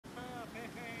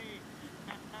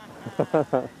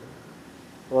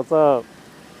What's up?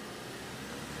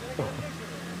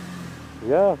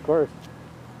 Yeah, of course.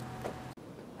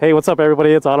 Hey, what's up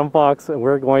everybody? It's Autumn Fox and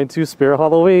we're going to Spirit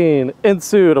Halloween in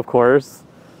suit, of course.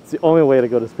 It's the only way to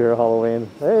go to Spirit Halloween.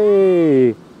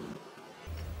 Hey!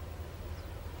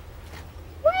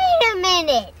 Wait a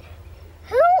minute!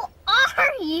 Who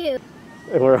are you?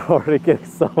 We're already getting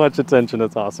so much attention,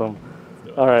 it's awesome.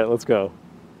 Alright, let's go.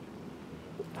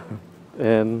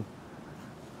 And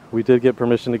we did get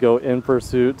permission to go in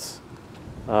fursuits.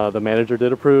 The manager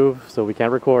did approve, so we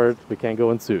can't record, we can't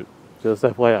go in suit. Just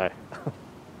FYI.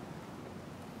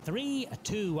 3,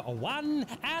 2, 1,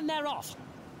 and they're off.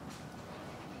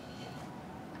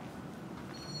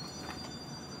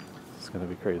 It's gonna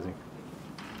be crazy.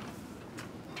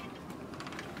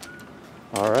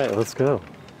 All right, let's go.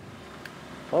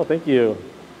 Oh, thank you.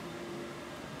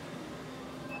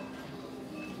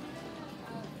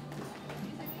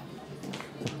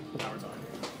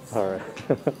 All right.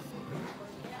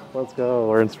 Let's go.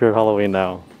 We're in Spirit Halloween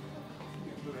now.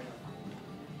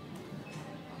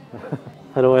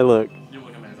 How do I look? You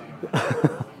look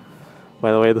amazing.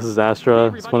 By the way, this is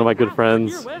Astra. He's one of my good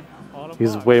friends.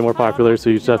 He's way more popular, so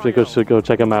you definitely should go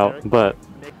check him out. But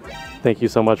thank you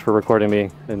so much for recording me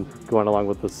and going along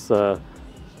with this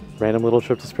random little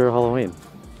trip to Spirit Halloween.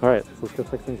 All right, so let's go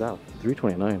check things out.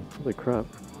 329. Holy crap.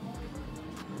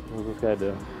 What does this guy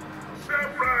do?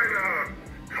 Step right up.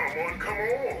 Come on, come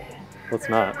on. What's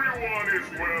not? Everyone is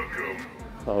welcome.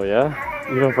 Oh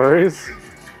yeah? Even furries?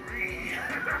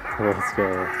 Let's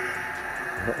go.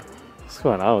 What's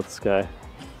going on with this guy?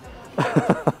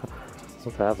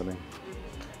 What's happening?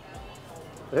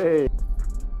 Hey!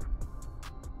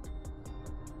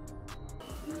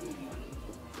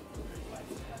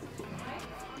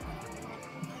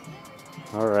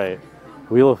 Alright.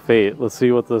 Wheel of Fate. Let's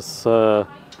see what this, are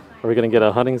we gonna get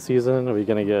a hunting season? Are we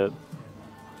gonna get...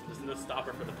 There's no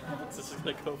stopper for the pets. It's just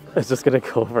gonna go for It's just gonna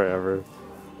go forever.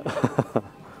 You're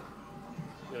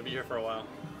gonna be here for a while.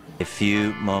 A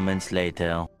few moments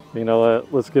later. You know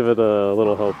what? Let's give it a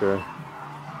little hope here.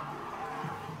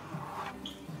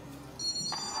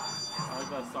 I like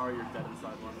that sorry you're dead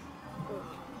inside one.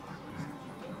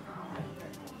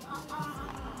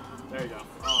 There you go.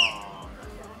 Aww.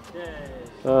 Yay.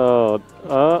 Oh,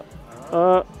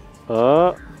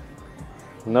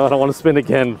 no, I don't want to spin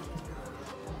again.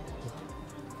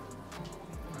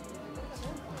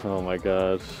 Oh my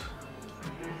gosh.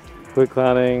 Quit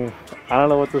clowning. I don't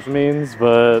know what this means,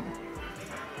 but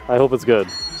I hope it's good.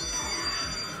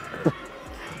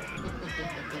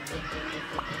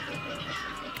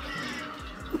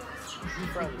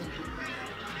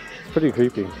 It's pretty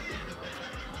creepy.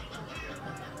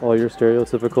 Oh, your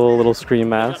stereotypical little scream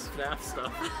mask. They got FNAF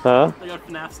stuff. Huh? They got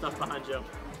FNAF stuff behind you.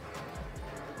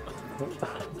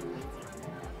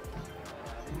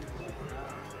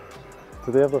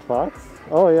 Do they have the fox?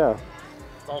 Oh yeah.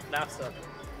 It's all FNAF stuff.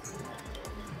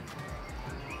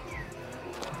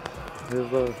 Here's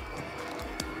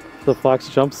the fox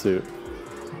jumpsuit.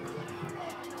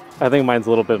 I think mine's a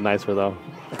little bit nicer though.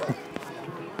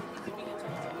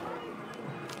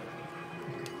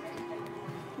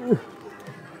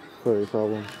 Sorry,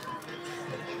 problem.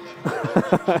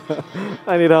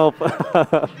 I need help.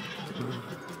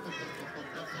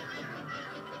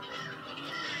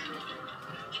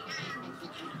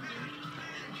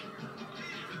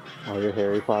 Oh, your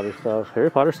Harry Potter stuff. Harry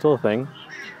Potter's still a thing.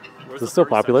 Where's Is it the still furry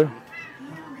popular? section?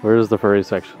 Where's the furry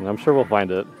section? I'm sure we'll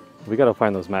find it. We gotta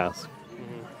find those masks.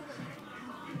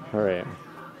 All right.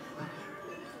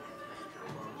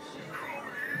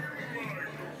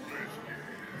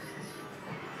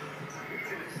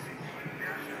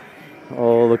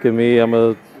 Oh, look at me. I'm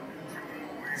a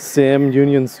Sam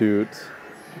Union suit.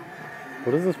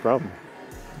 What is this from?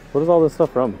 What is all this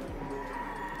stuff from?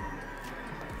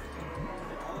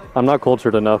 I'm not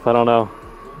cultured enough. I don't know.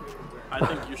 I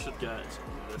think you should get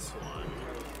this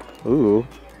one. Ooh.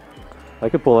 I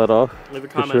could pull that off. Leave a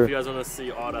for comment sure. if you guys want to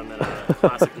see Autumn in a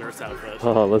classic nurse outfit.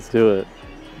 Oh, let's do it.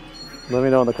 Let me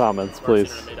know in the comments, Or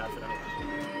please. seen her maid outfit anyway.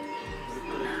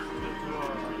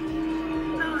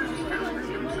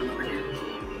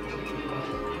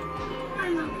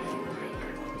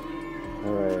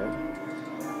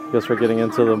 Alright. Guess we're getting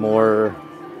into the more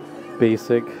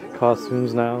basic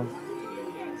costumes now.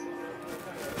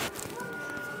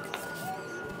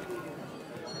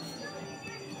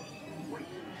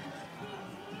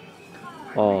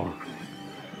 Oh,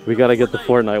 we gotta get the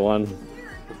Fortnite one.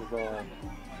 Am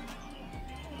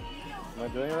I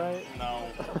doing it right? No,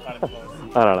 not even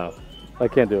close. I don't know. I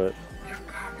can't do it.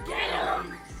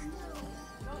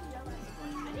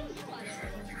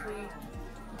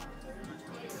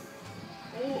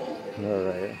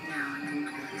 Alright.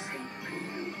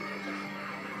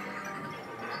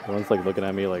 One's like looking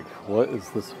at me like, what is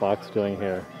this fox doing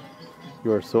here?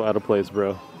 You are so out of place,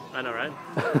 bro. I know, right?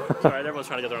 It's alright, everyone's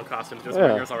trying to get their own costumes. Just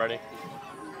wearing yours already.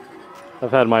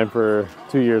 I've had mine for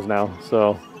 2 years now,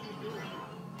 so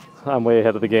I'm way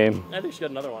ahead of the game. I think you should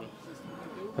get another one.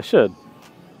 I should.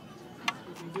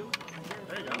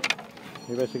 There you go.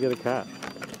 Maybe I should get a cat.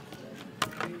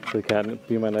 Should the cat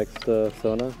be my next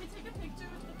Sona?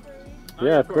 Oh,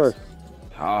 yeah, of course.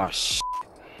 Oh,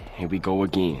 here we go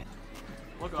again.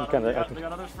 Look, Kinda, they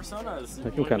got others personas. I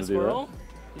can kind of do that.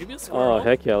 You can be a squirrel. Oh,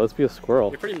 heck yeah, let's be a squirrel.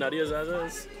 You're pretty nutty as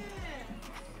is.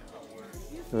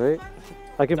 Right?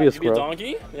 I can be a squirrel. You can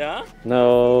be a donkey? Yeah?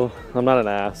 No, I'm not an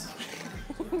ass.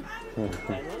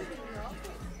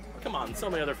 Come on, so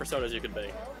many other personas you could be.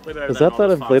 Is that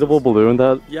inflatable balloon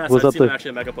that yes, was I've at seen the...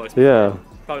 actually a Megaplex. Yeah.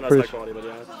 Probably not as high quality, but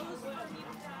yeah.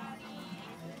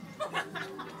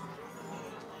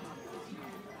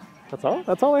 That's all?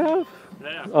 That's all I have?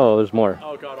 Yeah. Oh, there's more.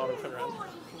 Oh god, I'll turn around.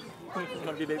 Want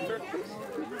to be baby bird?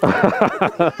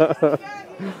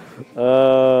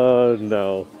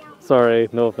 No. Sorry,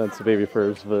 no offense to baby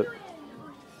furs, but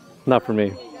not for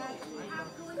me.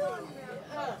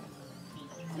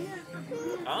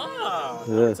 Ah,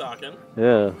 Yeah. we're talking.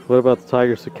 Yeah. What about the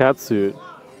tiger cat suit?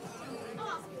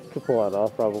 Could pull that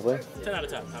off, probably. 10 out of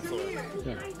 10, absolutely.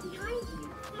 Yeah.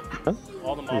 Huh?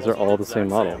 All the These are all the same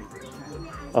model.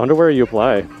 I wonder where you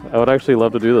apply. I would actually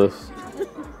love to do this.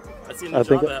 I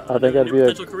think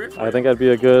I'd be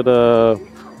a good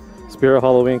Spirit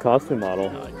Halloween costume model.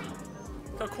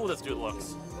 Look how cool this dude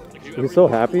looks. Like, He's so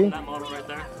happy. That model right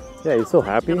there. Yeah, he's so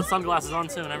happy. He got the sunglasses on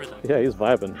too and everything. Yeah, he's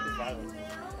vibing.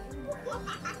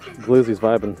 Glizzy's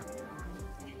vibing.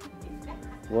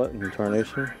 What in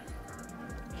tarnation?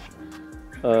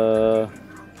 What?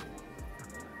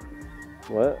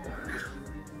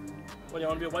 What, do you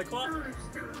want to be a White Claw?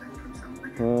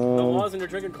 No laws and you're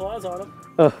drinking claws on them.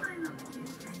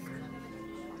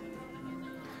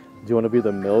 Do you want to be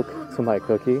the milk to my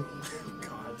cookie?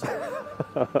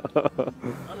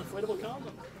 Uninflatable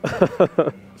condom.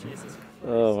 Jesus.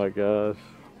 Oh my gosh.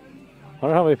 I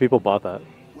wonder how many people bought that.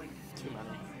 Too many.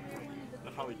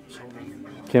 They're probably children.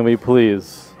 Can we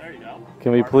please? There you go.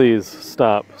 Can we please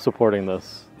stop supporting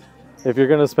this? If you're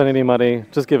gonna spend any money,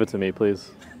 just give it to me,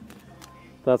 please.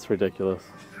 That's ridiculous.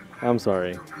 I'm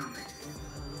sorry.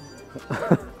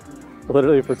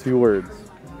 Literally for 2 words.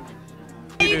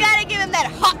 You gotta give him that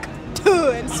hawk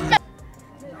to him.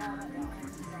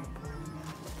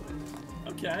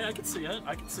 Okay, I can see it.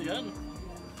 I can see it.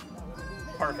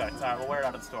 Perfect. Alright, we'll wear it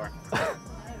out at the store.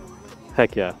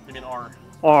 Heck yeah. You mean R.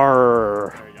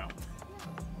 R. There you go.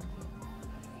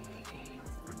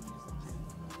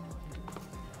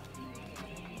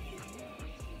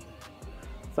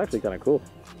 It's actually kind of cool.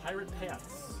 Pirate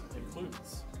pants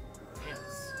includes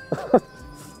pants.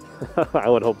 I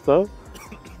would hope so.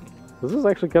 This is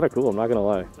actually kind of cool, I'm not gonna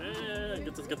lie. Yeah,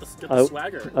 get the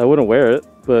swagger. I wouldn't wear it,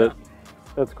 but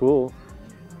that's cool.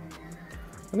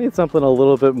 I need something a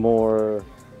little bit more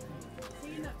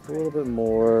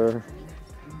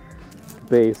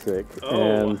basic.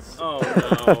 Oh, and oh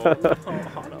no. Oh,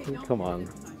 no. Come on.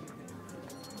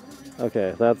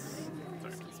 Okay, that's...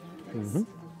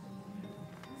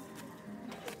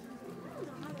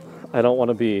 I don't want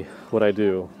to be what I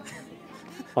do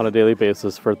on a daily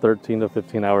basis for 13 to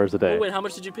 15 hours a day. Oh, wait, how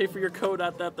much did you pay for your coat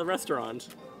at the restaurant?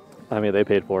 I mean, they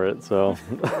paid for it, so...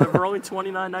 For only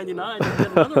 $29.99, you can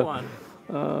get another one.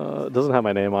 It doesn't have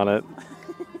my name on it,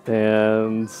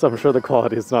 and I'm sure the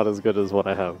quality is not as good as what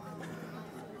I have.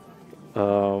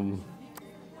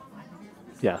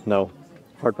 Yeah, no.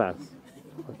 Hard pass.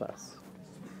 Hard pass.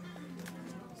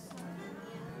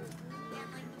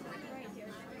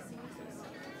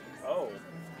 Oh.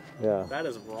 Yeah. That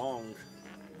is wrong.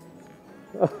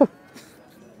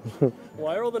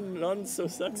 Why are all the nuns so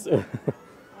sexy?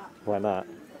 Why not?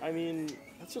 I mean,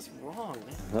 that's just wrong,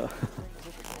 man.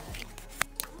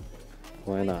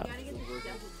 Why not?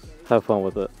 Have fun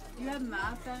with it. You have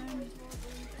my phone?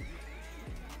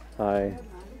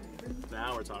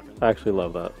 Now we're talking. I actually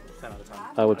love that. 10 out of 10.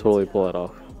 I would totally pull that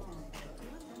off.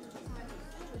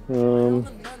 Why are all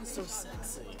the nuns so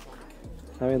sexy?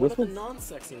 I mean, What about the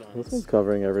non-sexy nuns? this one's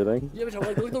covering everything. Yeah, but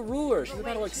like, look at the ruler. She's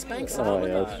about to like spank someone Oh with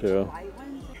yeah, that. that's true.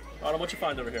 Autumn, what you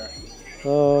find over here?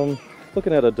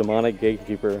 Looking at a demonic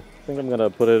gatekeeper. I think I'm gonna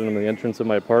put it in the entrance of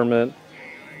my apartment.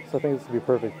 So I think this would be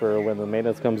perfect for when the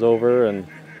maintenance comes over and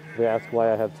they ask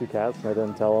why I have 2 cats and I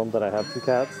didn't tell them that I have 2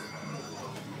 cats.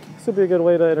 This would be a good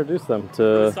way to introduce them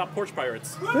to... Stop porch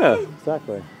pirates. Yeah,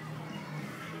 exactly.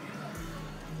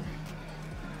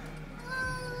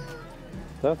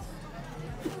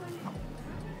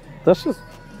 That's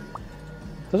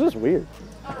just weird.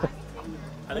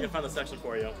 I think I found the section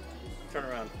for you. Turn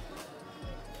around.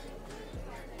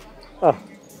 Oh.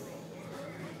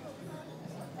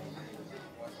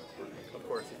 Of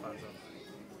course he finds them.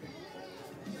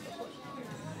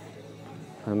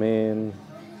 I mean,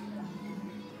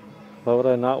 why would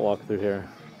I not walk through here?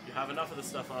 You have enough of this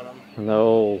stuff on them.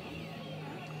 No.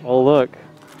 Oh look,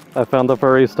 I found the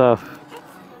furry stuff.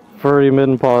 Furry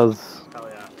mitten paws. Hell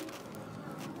yeah.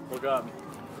 Look up.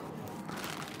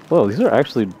 Whoa, these are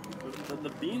actually. The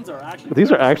beans are actually.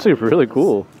 These are actually really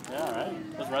cool. Yeah,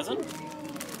 right. That's resin.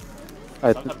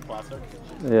 Some type of plastic.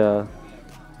 Yeah.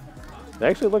 They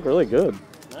actually look really good.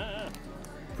 Yeah.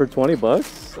 For 20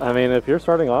 bucks. I mean, if you're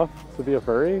starting off to be a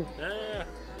furry, Yeah.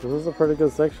 this is a pretty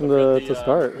good section to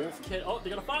start. Wolf kit. Oh, they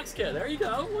got a fox kit. There you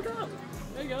go. Look up.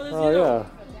 There you go. There's Oh you. yeah,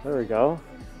 there we go.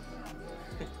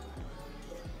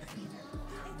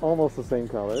 Almost the same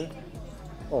color.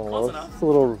 Almost. It's a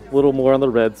little more on the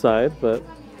red side, but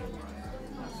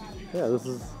yeah, this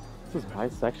is my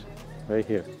section right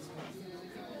here.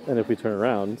 And if we turn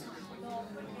around,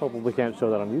 probably can't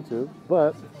show that on YouTube,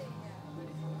 but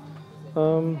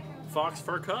Fox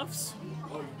fur cuffs.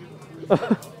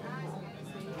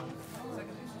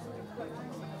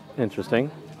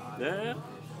 Interesting. Yeah.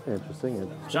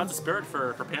 Interesting. Shout out to Spirit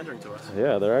for pandering to us.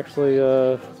 Yeah, they're actually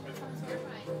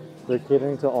they're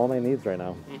catering to all my needs right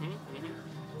now.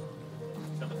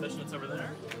 Got the fishnets over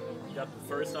there. You got the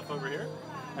furry stuff over here.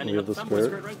 And We you have got the the femboy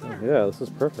skirt. skirt right there. Yeah, this is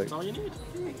perfect. That's all you need.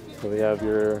 So we have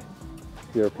your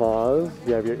paws,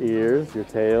 you have your ears, your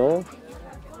tail.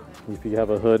 If you have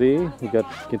a hoodie, get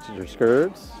your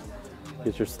skirts,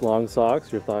 get your long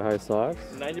socks, your thigh-high socks.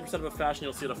 90% of a fashion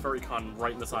you'll see at a furry con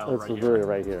right in this aisle It's right really here.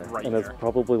 right here. Right and here. it's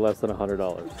probably less than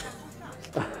 $100.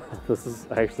 This is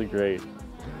actually great.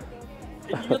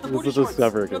 You got the This booty is shorts.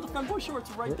 discovery. You got the femboy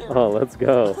shorts right there. Oh, let's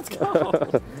go. Let's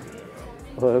go.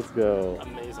 Let's go.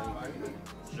 Amazing.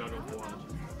 Juggle form.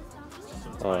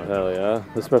 Oh, hell yeah.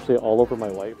 Especially all over my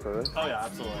white fur. Oh yeah,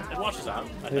 absolutely. It washes out.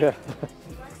 I think. Yeah.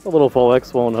 A little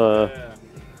Folex won't,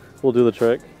 will do the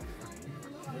trick.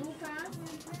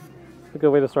 It's a good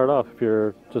way to start off if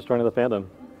you're just joining the fandom.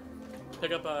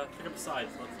 Pick up a side.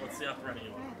 Let's see how threatening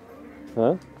you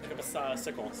look. Huh? Pick up a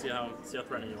sickle. See how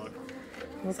threatening you look.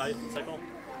 Side sickle.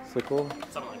 Sickle?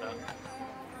 Something like that.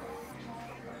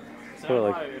 So Sort of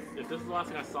like- if this is the last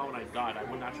thing I saw when I died, I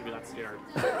wouldn't actually be that scared.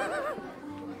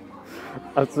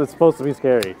 It's supposed to be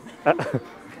scary.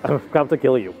 I'm about to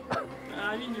kill you.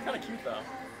 I mean, you're kind of cute though.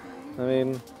 I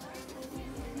mean,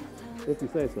 if you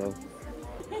say so.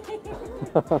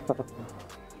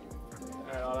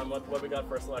 Alright, Autumn, what we got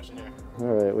for a selection here?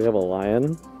 Alright, we have a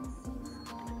lion.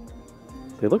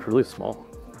 They look really small.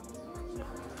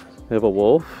 We have a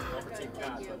wolf. Well, for Team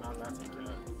Cat, but not that Team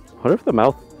Cat. I wonder if the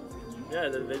mouth. Yeah,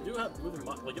 they do have moving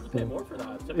mouth. Like, you have to pay more for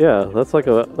that. Yeah, that's like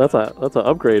that's an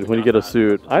upgrade when you get a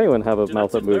suit. I even have a Dude,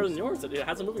 mouth that better moves. than yours. It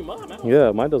has a moving mouth.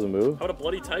 Yeah, mine doesn't move. How about a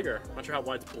bloody tiger? Not sure how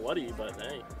why it's bloody, but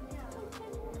hey.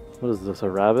 What is this? A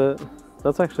rabbit?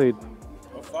 That's actually.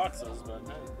 No foxes, but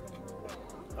hey.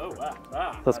 Oh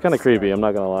wow. That's kind of creepy. I'm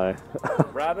not gonna lie.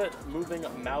 Rabbit moving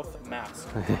mouth mask.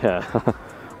 Yeah.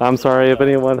 I'm sorry if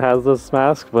anyone has this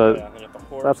mask, but Yeah, and you got the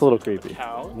horse, that's a little the creepy.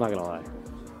 cow. I'm not gonna lie.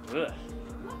 Ugh.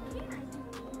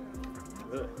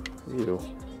 Ugh. Ew.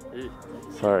 Ew.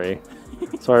 Sorry.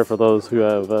 Sorry for those who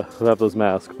have those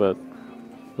masks, but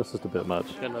that's just a bit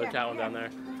much. Got another cat one down there.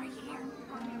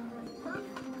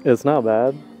 It's not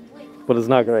bad, but it's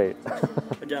not great.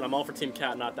 Again, I'm all for Team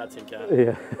Cat, not that Team Cat.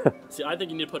 Yeah. See, I think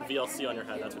you need to put VLC on your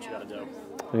head. That's what you gotta do.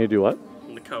 And you do what?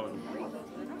 In the cone.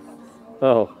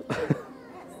 Oh.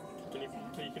 Can you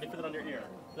fit it on your ear?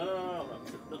 No.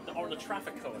 Or the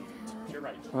traffic cone. You're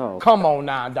right. Oh. Come on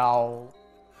now, dog.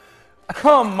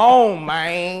 Come on,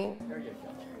 man. There you go.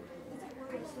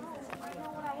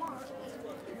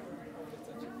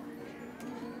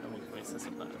 Let me say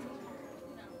something.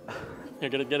 Here,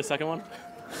 get a second one.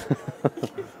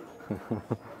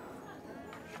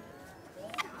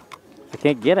 I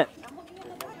can't get it.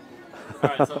 All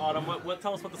right, so Autumn,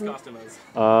 tell us what this costume is.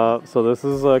 So this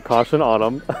is Caution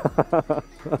Autumn.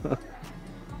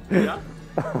 Yeah.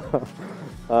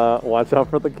 Watch out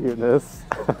for the cuteness.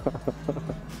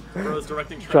 Rose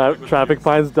directing traffic. with Traffic shoes.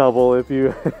 fines double if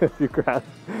you if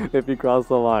you cross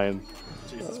the line.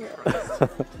 Jesus Christ.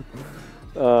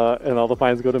 And all the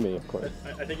fines go to me, of course.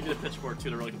 I think you need a pitchfork too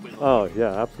to really complete the Oh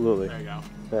yeah, absolutely. There you go.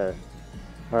 There.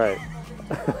 All right.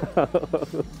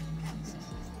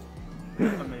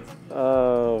 Amazing.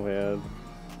 Oh man,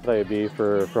 what would I be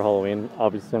for Halloween?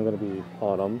 Obviously, I'm gonna be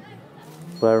Autumn.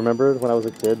 But I remembered when I was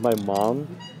a kid, my mom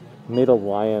made a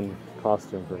lion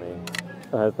costume for me.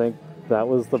 I think That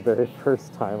was the very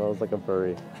first time I was like a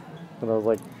furry. When I was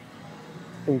like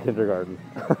in kindergarten.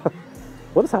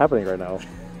 What is happening right now?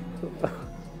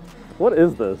 What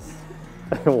is this?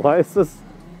 Why is this?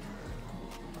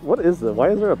 What is it? Why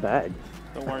is there a bag?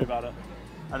 Don't worry about it.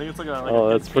 I think it's like a oh,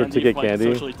 that's for to get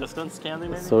candy. Socially distanced candy,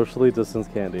 maybe. Socially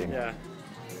distanced candy. Yeah.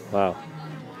 Wow.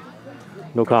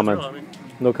 No comments. Real, I mean.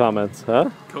 No comments, huh?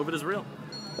 COVID is real.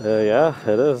 Yeah,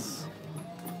 it is.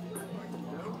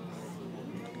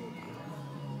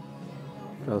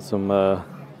 Got some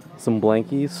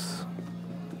blankies.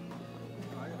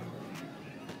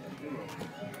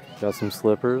 Got some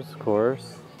slippers, of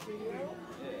course.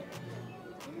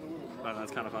 Oh,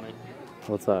 that's kind of funny.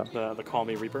 What's that? The Call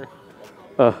Me Reaper.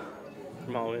 From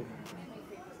Halloween.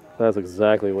 That's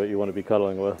exactly what you want to be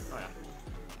cuddling with. Oh, yeah.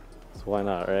 So why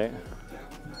not, right?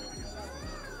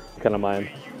 Kind of mine.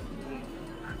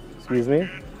 Excuse me?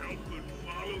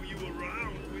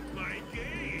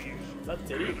 Is that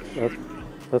Diddy?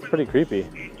 That's pretty creepy.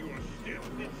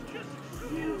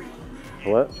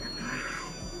 What?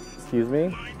 Excuse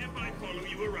me?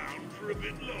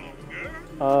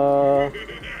 Oh,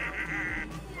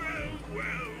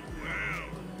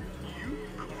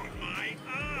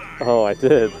 I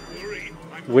did.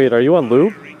 Wait, are you on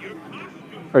loop?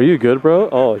 Are you good, bro?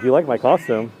 Oh, you like my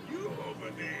costume?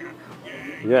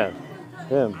 Yeah,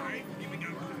 him.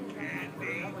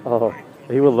 Oh,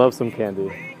 he would love some candy.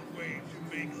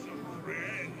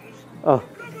 Oh.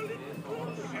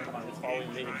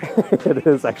 It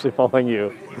is actually following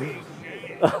you.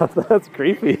 Oh, that's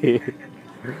creepy.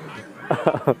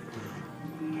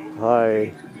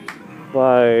 Hi.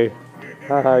 Bye.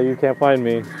 Haha, you can't find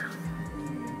me.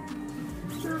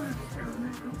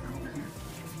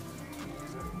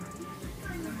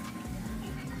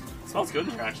 Smells good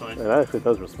in here, actually. It actually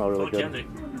does smell really good. Candy.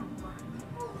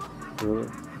 Really?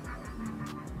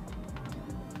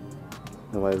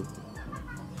 Am I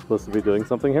supposed to be doing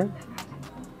something here?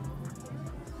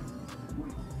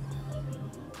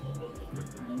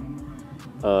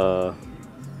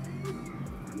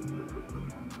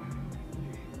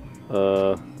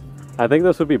 I think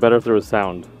this would be better if there was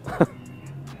sound.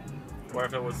 Or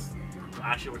if it was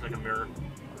actually looked like a mirror.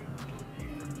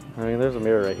 I mean, there's a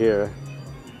mirror right here.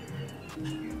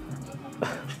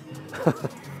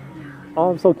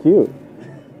 Oh, I'm so cute.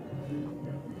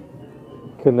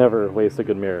 Could never waste a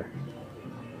good mirror.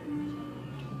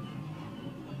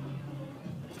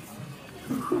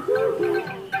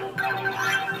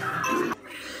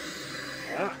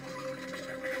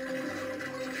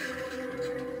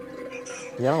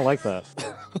 Yeah, I don't like that.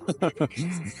 I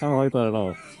don't like that at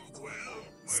all.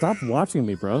 Stop watching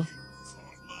me, bro.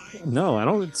 No, I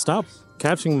don't. Stop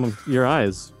catching your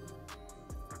eyes.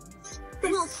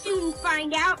 We'll soon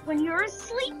find out when you're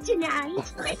asleep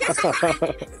tonight.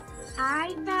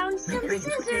 I found some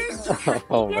scissors.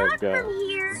 Oh my Down god. from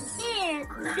here,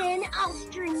 and then I'll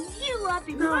string you up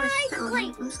in my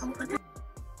plate.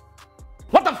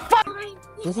 What the fuck?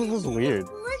 This is just weird.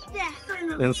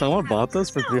 And someone bought this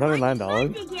for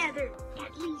 $309? Together.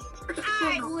 At least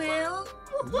I will.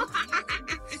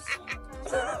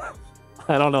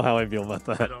 I don't know how I feel about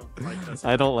that. I don't like this.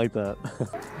 I don't like that.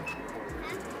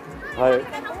 How Hi.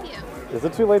 can I help you? Is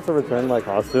it too late to return my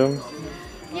costume?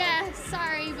 Yeah,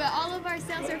 sorry, but all of our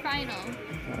sales are final.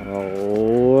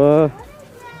 Oh.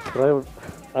 But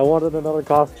I wanted another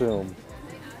costume.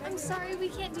 I'm sorry, we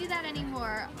can't do that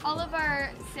anymore. All of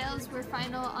our sales were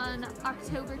final on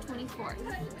October 24th.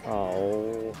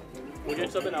 Oh. We'll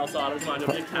get something else on. Come on,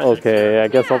 you'll be a cat. Okay, I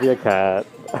guess I'll be a cat.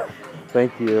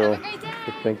 Thank you. Have a great day.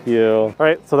 Thank you. All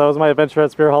right, so that was my adventure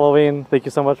at Spirit Halloween. Thank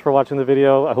you so much for watching the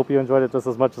video. I hope you enjoyed it just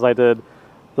as much as I did.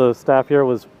 The staff here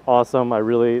was awesome. I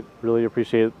really, really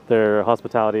appreciate their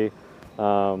hospitality.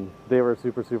 They were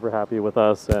super, super happy with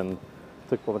us and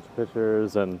took a bunch of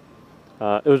pictures, and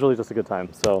it was really just a good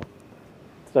time. So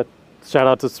shout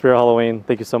out to Spirit Halloween.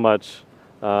 Thank you so much.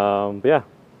 But yeah,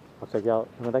 I'll check you out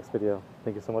in the next video.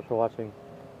 Thank you so much for watching.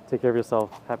 Take care of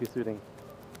yourself. Happy shooting.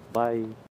 Bye.